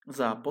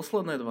Za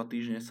posledné 2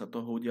 týždne sa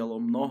toho udialo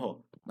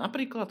mnoho.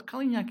 Napríklad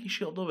Kaliňák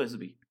išiel do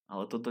väzby.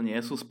 Ale toto nie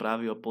sú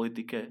správy o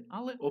politike,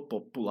 ale o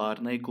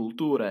populárnej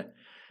kultúre.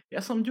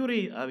 Ja som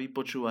Ďuri a vy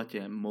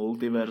počúvate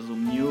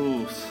Multiverzum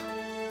News.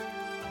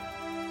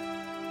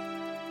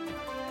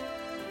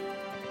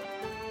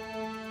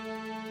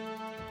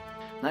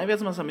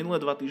 Najviac ma za minulé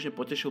 2 týždne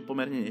potešil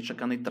pomerne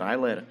nečakaný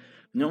trailer.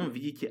 V ňom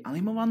vidíte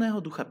animovaného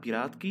ducha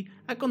pirátky,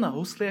 ako na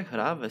husliach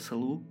hrá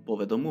veselú,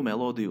 povedomú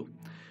melódiu.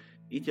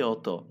 Ide o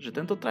to, že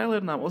tento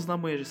trailer nám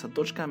oznamuje, že sa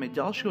dočkáme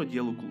ďalšieho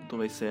dielu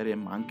kultovej série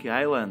Monkey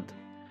Island.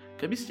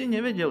 Keby ste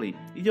nevedeli,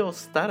 ide o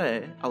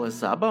staré, ale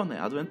zábavné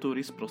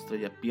adventúry z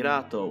prostredia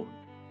pirátov.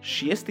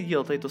 6.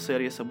 diel tejto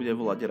série sa bude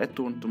volať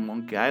Return to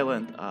Monkey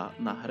Island a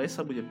na hre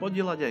sa bude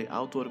podieľať aj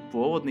autor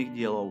pôvodných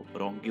dielov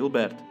Ron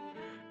Gilbert.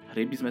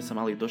 Hry by sme sa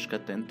mali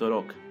dočkať tento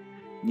rok.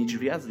 Nič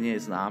viac nie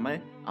je známe,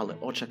 ale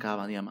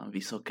očakávania mám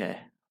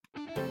vysoké.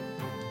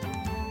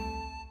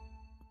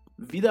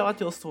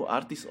 Vydavateľstvo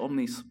Artis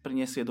Omnis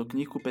prinesie do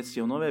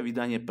knihkupectiev nové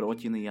vydanie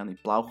prvotiny Jany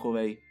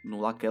Plauchovej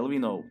 0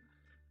 Kelvinov.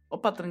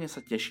 Opatrne sa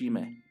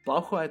tešíme.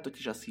 Plauchová je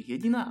totiž asi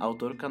jediná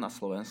autorka na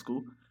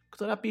Slovensku,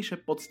 ktorá píše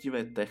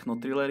poctivé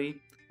technotrillery,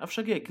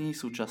 avšak jej knihy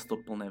sú často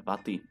plné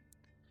vaty.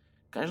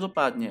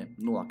 Každopádne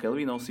 0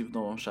 Kelvinov si v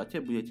novom šate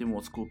budete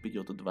môcť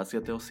kúpiť od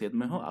 27.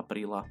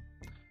 apríla.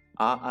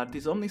 A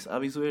Artis Omnis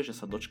avizuje, že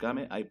sa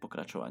dočkáme aj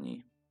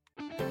pokračovaní.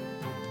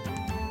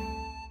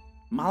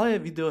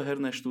 Malé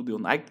videoherné štúdio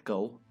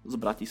Nightcall z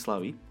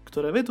Bratislavy,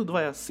 ktoré vedú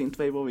dvaja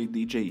synthwaveoví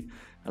DJ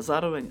a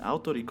zároveň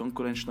autori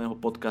konkurenčného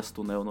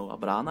podcastu Neonová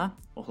brána,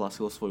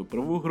 ohlásilo svoju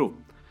prvú hru.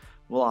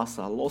 Volá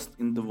sa Lost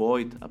in the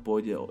Void a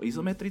pôjde o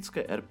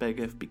izometrické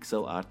RPG v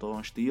pixel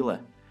artovom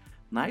štýle.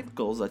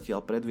 Nightcall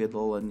zatiaľ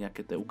predviedol len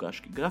nejaké tie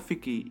ukážky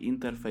grafiky,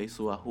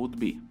 interfejsu a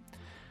hudby.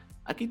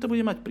 Aký to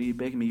bude mať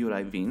príbeh, mi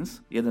Juraj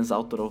Vince, jeden z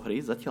autorov hry,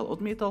 zatiaľ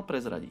odmietal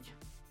prezradiť.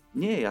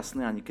 Nie je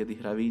jasné ani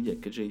kedy hra vyjde,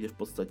 keďže ide v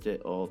podstate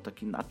o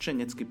taký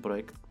nadšenecký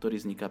projekt, ktorý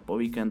vzniká po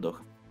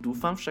víkendoch.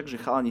 Dúfam však, že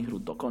chalani hru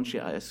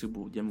dokončia a ja si ju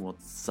budem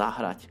môcť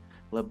zahrať,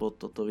 lebo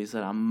toto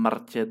vyzerá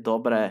mŕte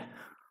dobre.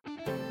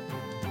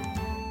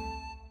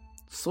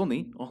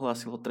 Sony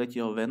ohlásilo 3.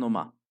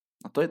 Venoma.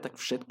 A to je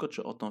tak všetko,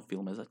 čo o tom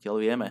filme zatiaľ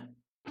vieme.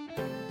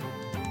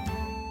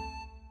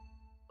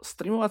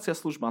 Streamovacia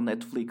služba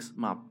Netflix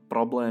má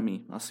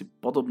problémy, asi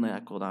podobné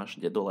ako náš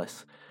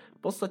dedoles.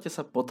 V podstate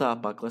sa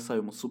potápa,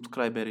 klesajú mu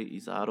subscribery i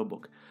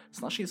zárobok.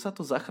 Snaží sa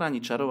to zachrániť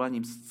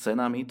čarovaním s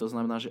cenami, to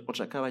znamená, že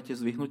očakávajte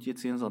zvýhnutie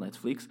cien za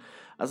Netflix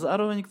a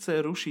zároveň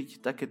chce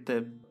rušiť také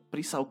tie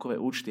prísavkové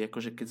účty,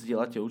 akože keď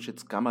zdieľate účet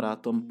s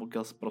kamarátom,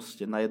 pokiaľ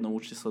proste na jednom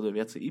účte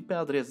sleduje viacej IP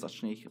adries,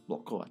 začne ich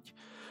blokovať.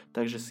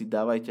 Takže si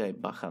dávajte aj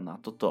bacha na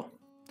toto.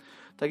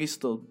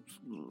 Takisto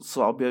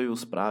sa objavujú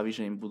správy,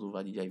 že im budú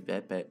vadiť aj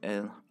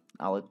VPN,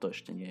 ale to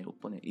ešte nie je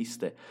úplne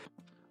isté.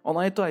 Ono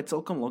je to aj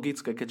celkom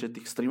logické, keďže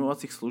tých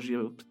streamovacích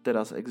služieb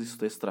teraz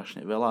existuje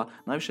strašne veľa.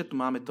 Navyše tu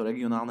máme to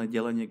regionálne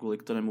delenie, kvôli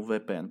ktorému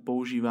VPN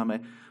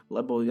používame,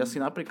 lebo ja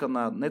si napríklad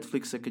na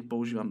Netflixe, keď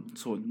používam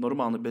svoj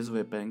normálne bez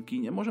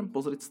VPN-ky, nemôžem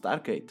pozrieť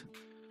Stargate.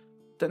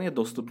 Ten je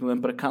dostupný len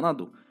pre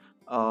Kanadu.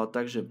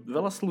 Takže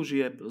veľa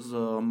služieb s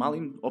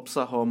malým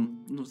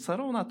obsahom sa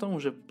rovná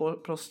tomu, že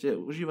proste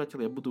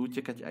užívateľia budú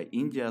utekať aj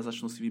inde a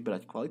začnú si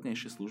vybrať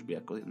kvalitnejšie služby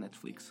ako je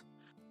Netflix.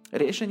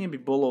 Riešenie by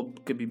bolo,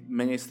 keby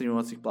menej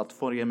streamovacích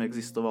platform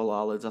existovalo,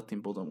 ale za tým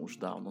bodom už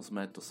dávno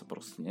sme, to sa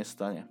proste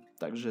nestane.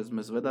 Takže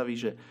sme zvedaví,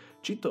 že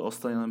či to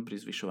ostane len pri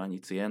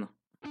zvyšovaní cien.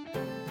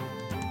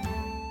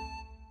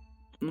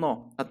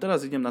 No a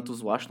teraz idem na tú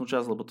zvláštnu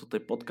časť, lebo toto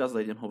je podcast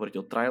a idem hovoriť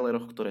o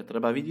traileroch, ktoré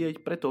treba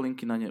vidieť, preto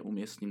linky na ne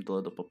umiestním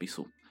dole do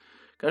popisu.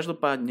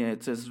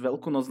 Každopádne cez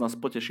Veľkú noc nás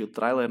potešil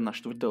trailer na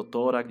 4.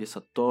 Thora, kde sa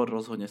Thor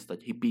rozhodne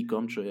stať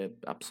hippíkom, čo je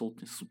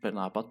absolútne super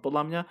nápad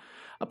podľa mňa.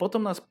 A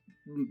potom nás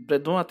pred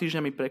 2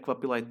 týždňami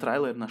prekvapil aj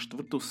trailer na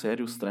 4.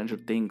 sériu Stranger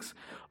Things.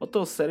 Od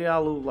toho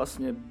seriálu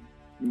vlastne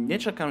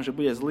nečakám, že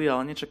bude zlý,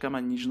 ale nečakám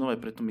ani nič nové,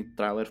 preto mi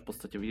trailer v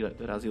podstate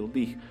vyrazil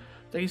dých.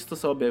 Takisto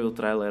sa objavil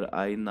trailer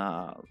aj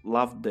na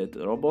Love, Death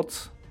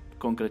Robots,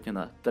 konkrétne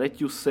na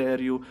 3.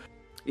 sériu.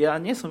 Ja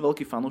nie som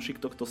veľký fanúšik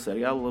tohto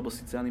seriálu, lebo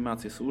síce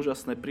animácie sú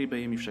úžasné,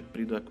 príbehy mi však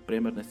prídu ako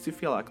priemerné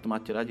sci-fi, ale ak to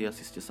máte radi,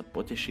 asi ste sa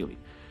potešili.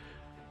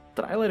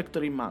 Trailer,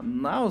 ktorý ma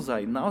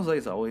naozaj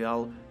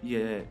zaujal,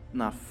 je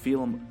na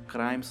film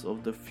Crimes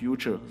of the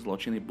Future,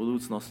 zločiny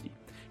budúcnosti.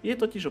 Je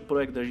totiž o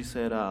projekt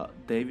režiséra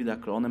Davida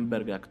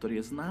Cronenberga,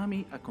 ktorý je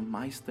známy ako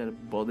majster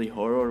body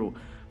horroru.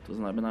 To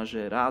znamená,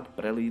 že rád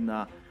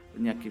prelína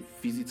nejaké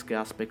fyzické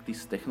aspekty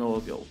s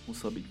technológiou.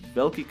 Musel byť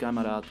veľký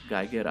kamarát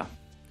Geigera.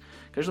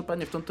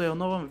 Každopádne v tomto jeho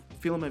novom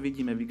filme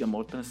vidíme Vigga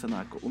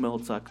Mortensena ako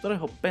umelca,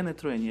 ktorého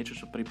penetruje niečo,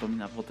 čo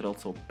pripomína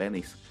Votrelcov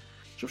penis.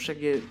 Čo však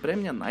je pre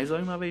mňa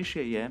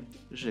najzaujímavejšie je,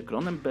 že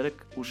Cronenberg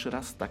už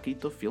raz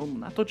takýto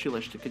film natočil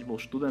ešte keď bol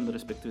študent,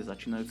 respektíve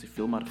začínajúci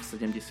filmár v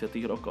 70.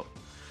 rokoch.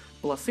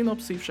 Podľa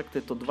synopsy však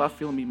tieto dva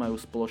filmy majú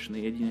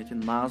spoločný jedine ten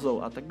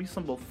názov a tak by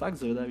som bol fakt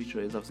zvedavý, čo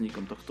je za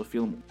vznikom tohto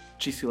filmu.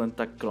 Či si len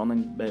tak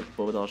Cronenberg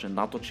povedal, že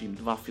natočím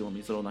dva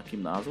filmy s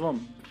rovnakým názvom?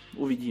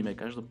 Uvidíme,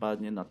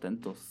 každopádne na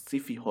tento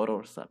sci-fi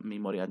horor sa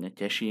mimoriadne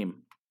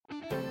teším.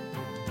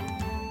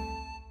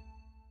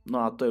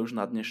 No a to je už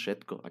na dnes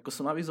všetko. Ako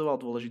som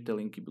avizoval, dôležité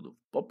linky budú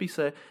v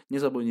popise.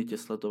 Nezabudnite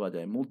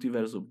sledovať aj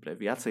Multiverzum pre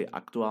viacej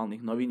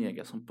aktuálnych noviniek.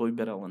 Ja som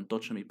povyberal len to,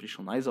 čo mi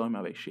prišlo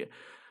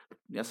najzaujímavejšie.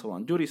 Ja sa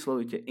volám Ďuri,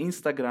 sledujte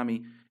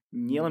Instagramy,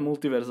 nielen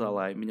Multiverza,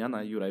 ale aj mňa na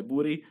Juraj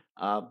Búry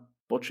a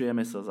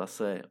počujeme sa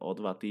zase o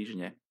 2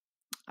 týždne.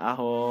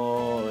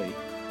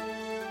 Ahoj!